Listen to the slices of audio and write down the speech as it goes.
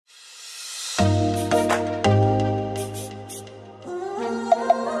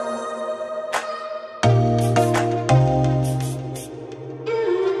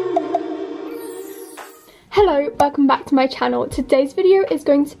welcome back to my channel. Today's video is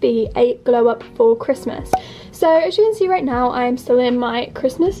going to be a glow up for Christmas. So as you can see right now, I'm still in my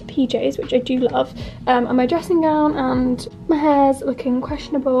Christmas PJs, which I do love, and my dressing gown, and my hair's looking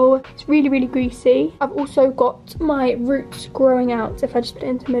questionable. It's really greasy. I've also got my roots growing out. If I just put it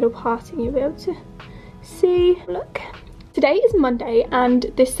into the middle part, you'll be able to see. Look. Today is Monday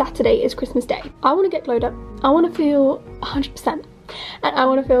and this Saturday is Christmas Day. I want to get glowed up. I want to feel 100%. And I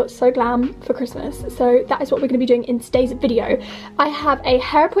want to feel so glam for Christmas. So that is what we're going to be doing in today's video. I have a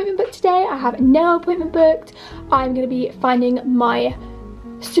hair appointment booked today. I have a nail appointment booked. I'm going to be finding my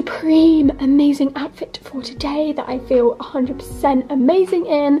supreme amazing outfit for today that I feel 100% amazing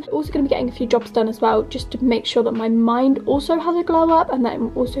in. Also going to be getting a few jobs done as well, just to make sure that my mind also has a glow up and that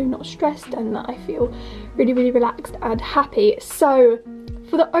I'm also not stressed and that I feel really relaxed and happy. So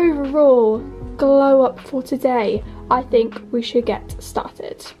for the overall glow up for today, I think we should get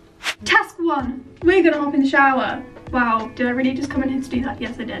started. Task 1, we're gonna hop in the shower. Wow, did I really just come in here to do that?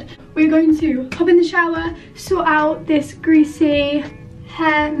 Yes, I did. We're going to hop in the shower, sort out this greasy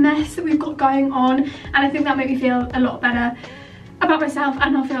hair mess that we've got going on, and I think that made me feel a lot better about myself,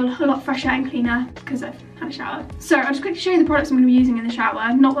 and I'll feel a lot fresher and cleaner because I've had a shower. So I'll just quickly show you the products I'm going to be using in the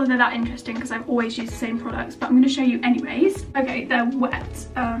shower. Not that they're that interesting because I've always used the same products, but I'm going to show you anyways. Okay, they're wet,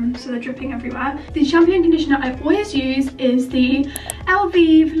 so they're dripping everywhere. The shampoo and conditioner I always use is the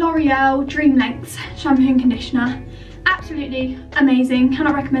L'Oreal Dream Lengths shampoo and conditioner. Absolutely amazing,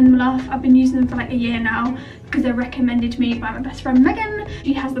 cannot recommend them enough. I've been using them for like a year now because they're recommended to me by my best friend Megan.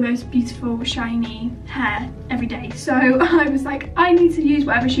 She has the most beautiful shiny hair every day, so I was like, I need to use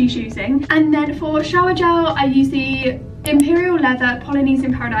whatever she's using. And then for shower gel, I use the Imperial Leather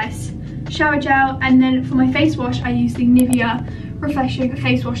Polynesian Paradise shower gel, and then for my face wash I use the Nivea refreshing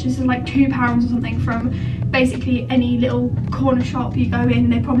face wash. This is like £2 or something from basically any little corner shop you go in,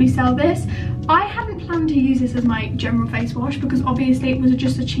 they probably sell this. I hadn't planned to use this as my general face wash because obviously it was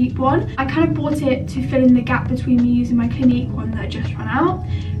just a cheap one. I kind of bought it to fill in the gap between me using my Clinique one that I just ran out,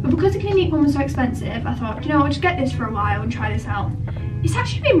 but because the Clinique one was so expensive, I thought, you know, I'll just get this for a while and try this out. It's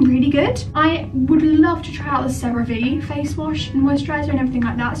actually been really good. I would love to try out the CeraVe face wash and moisturizer and everything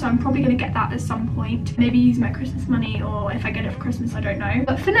like that, so I'm probably going to get that at some point. Maybe use my Christmas money, or if I get it for Christmas, I don't know.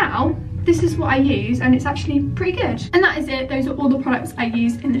 But for now, this is what I use and it's actually pretty good. And that is it. Those are all the products I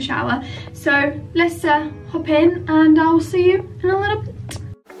use in the shower. So let's hop in and I'll see you in a little bit.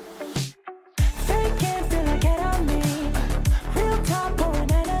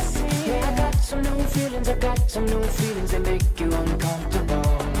 I got some new feelings that make you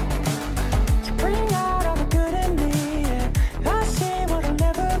uncomfortable. You bring out all the good in me, and I see what I'll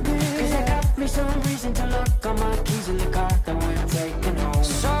never be. Cause I got me some reason to look on my keys in the car that we're taking home.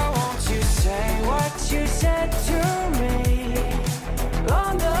 So won't you say what you said to me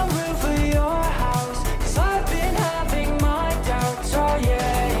on the roof of your house? Cause I've been having my doubts, oh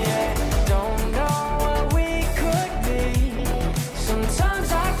yeah. Don't know what we could be.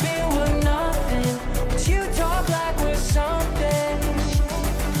 Sometimes I feel we're nothing. You talk like we're something.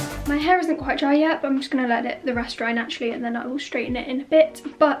 My hair isn't quite dry yet, but I'm just going to let the rest dry naturally and then I will straighten it in a bit.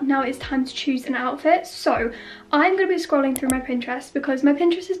 But now it's time to choose an outfit. So I'm going to be scrolling through my Pinterest because my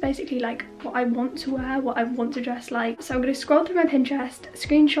Pinterest is basically like what I want to wear, what I want to dress like. So I'm going to scroll through my Pinterest,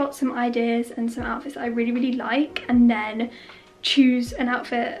 screenshot some ideas and some outfits that I really like, and then choose an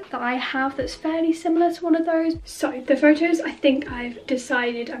outfit that I have that's fairly similar to one of those. So the photos I think I've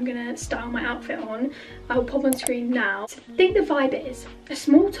decided I'm gonna style my outfit on, I'll pop on screen now. So I think the vibe is a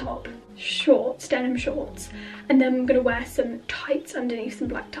small top, shorts, denim shorts, and then I'm gonna wear some tights underneath, some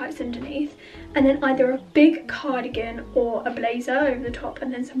black tights underneath, and then either a big cardigan or a blazer over the top,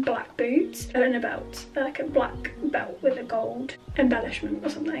 and then some black boots and a belt, like a black belt with a gold embellishment or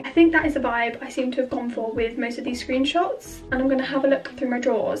something. I think that is the vibe I seem to have gone for with most of these screenshots, and I'm gonna have a look through my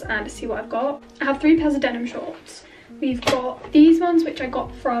drawers and see what I've got. I have 3 pairs of denim shorts. We've got these ones which I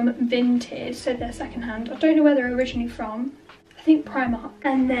got from Vintage, so they're secondhand. I don't know where they're originally from. I think Primark.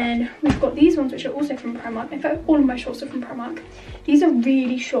 And then we've got these ones which are also from Primark. In fact, all of my shorts are from Primark. These are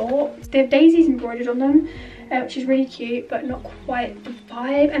really short. They have daisies embroidered on them, which is really cute, but not quite the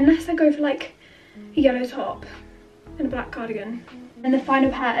vibe, unless I go for like a yellow top and a black cardigan. And the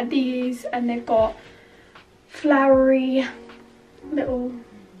final pair are these, and they've got flowery little,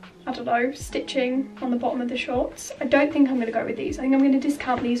 I don't know, stitching on the bottom of the shorts. I don't think I'm going to go with these. I think I'm going to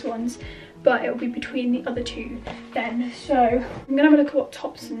discount these ones, but it'll be between the other two then. So I'm gonna have a look at what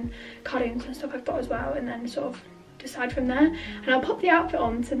tops and cardigans and stuff I've got as well, and then sort of decide from there. And I'll pop the outfit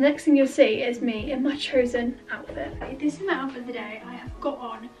on, so the next thing you'll see is me in my chosen outfit. This is my outfit of the day. I have got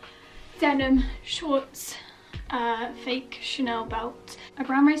on denim shorts fake Chanel belt, a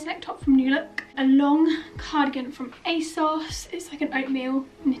brown race neck top from New Look, a long cardigan from ASOS. It's like an oatmeal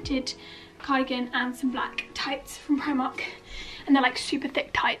knitted cardigan, and some black tights from Primark. And they're like super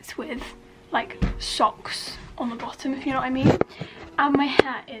thick tights with like socks on the bottom, if you know what I mean. And my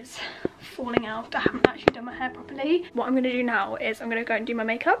hair is falling out. I haven't actually done my hair properly. What I'm going to do now is I'm going to go and do my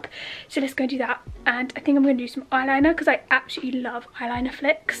makeup. So let's go do that. And I think I'm going to do some eyeliner because I absolutely love eyeliner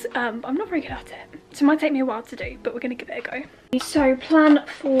flicks. But I'm not very good at it. So it might take me a while to do, but we're going to give it a go. So plan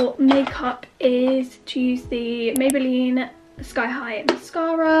for makeup is to use the Maybelline Sky High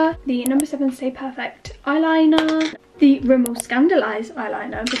Mascara, the No. 7 Stay Perfect eyeliner, the Rimmel Scandalise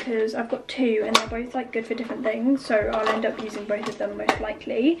eyeliner because I've got two and they're both like good for different things, so I'll end up using both of them most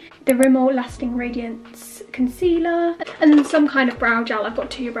likely. The Rimmel Lasting Radiance concealer, and then some kind of brow gel. I've got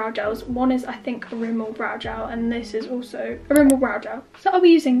two brow gels. One is I think a Rimmel brow gel and this is also a Rimmel brow gel. So I'll be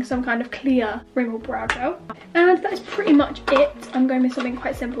using some kind of clear Rimmel brow gel. And that is pretty much it. I'm going with something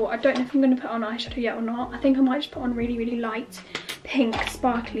quite simple. I don't know if I'm going to put on eyeshadow yet or not. I think I might just put on really, really light pink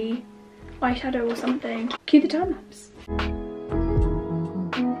sparkly eyeshadow or something. Cue the time lapse.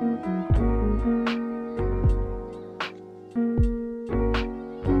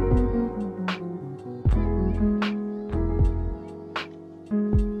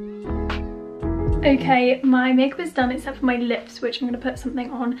 Okay, my makeup is done except for my lips, which I'm going to put something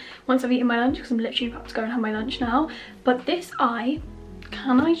on once I've eaten my lunch because I'm literally about to go and have my lunch now. But this eye,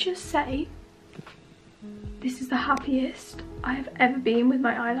 can I just say, this is the happiest I have ever been with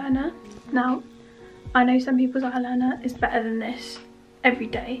my eyeliner. Now, I know some people's eyeliner is better than this every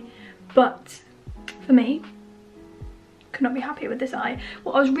day, but for me, could not be happier with this eye.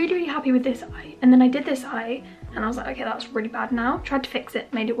 Well, I was really, really happy with this eye, and then I did this eye, and I was like, okay, that's really bad now. Tried to fix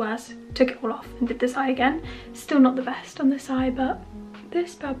it, made it worse, took it all off, and did this eye again. Still not the best on this eye, but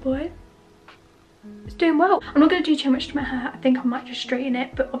this bad boy is doing well. I'm not going to do too much to my hair. I think I might just straighten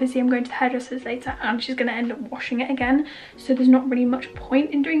it, but obviously I'm going to the hairdressers later and she's going to end up washing it again, so there's not really much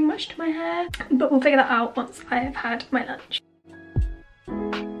point in doing much to my hair, but we'll figure that out once I have had my lunch.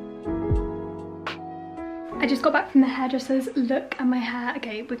 I just got back from the hairdressers. Look at my hair.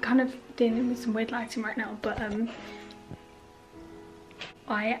 Okay, we're kind of dealing with some weird lighting right now, but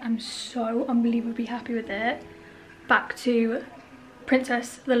I am so unbelievably happy with it. Back to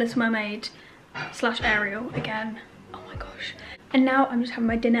Princess the Little Mermaid / Ariel again. Oh my gosh. And now I'm just having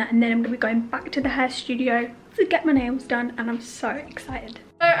my dinner and then I'm going to be going back to the hair studio to get my nails done, and I'm so excited.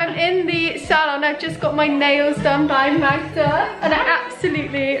 So I'm in the salon. I've just got my nails done by Magda and I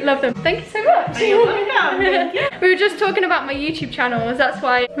absolutely love them. Thank you so much. You're welcome. We were just talking about my YouTube channels. That's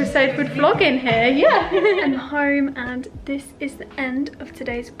why we said we'd vlog in here. Yeah. I'm home and this is the end of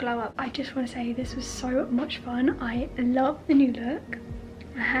today's glow up. I just want to say this was so much fun. I love the new look.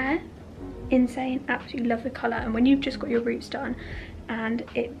 My hair, insane. Absolutely love the colour, and when you've just got your roots done and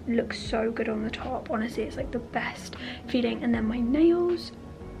it looks so good on the top, honestly it's like the best feeling. And then my nails,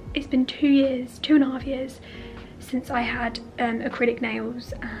 it's been 2.5 years since I had acrylic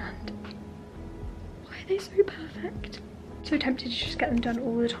nails, and why are they so perfect? So tempted to just get them done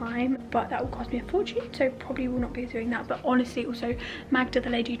all the time, but that will cost me a fortune, so probably will not be doing that. But honestly, also Magda, the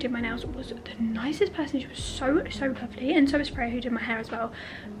lady who did my nails, was the nicest person. She was so lovely, and so was Freya, who did my hair as well.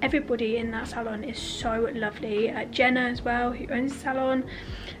 Everybody in that salon is so lovely. Jenna as well, who owns the salon.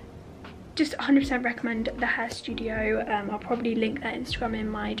 Just 100% recommend the hair studio. I'll probably link their Instagram in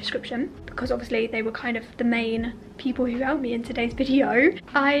my description because obviously they were kind of the main people who helped me in today's video.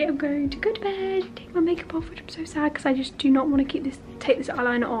 I am going to go to bed, take my makeup off, which I'm so sad because I just do not want to take this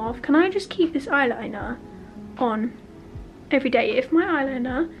eyeliner off. Can I just keep this eyeliner on every day? If my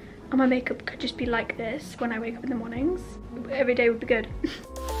eyeliner and my makeup could just be like this when I wake up in the mornings, every day would be good.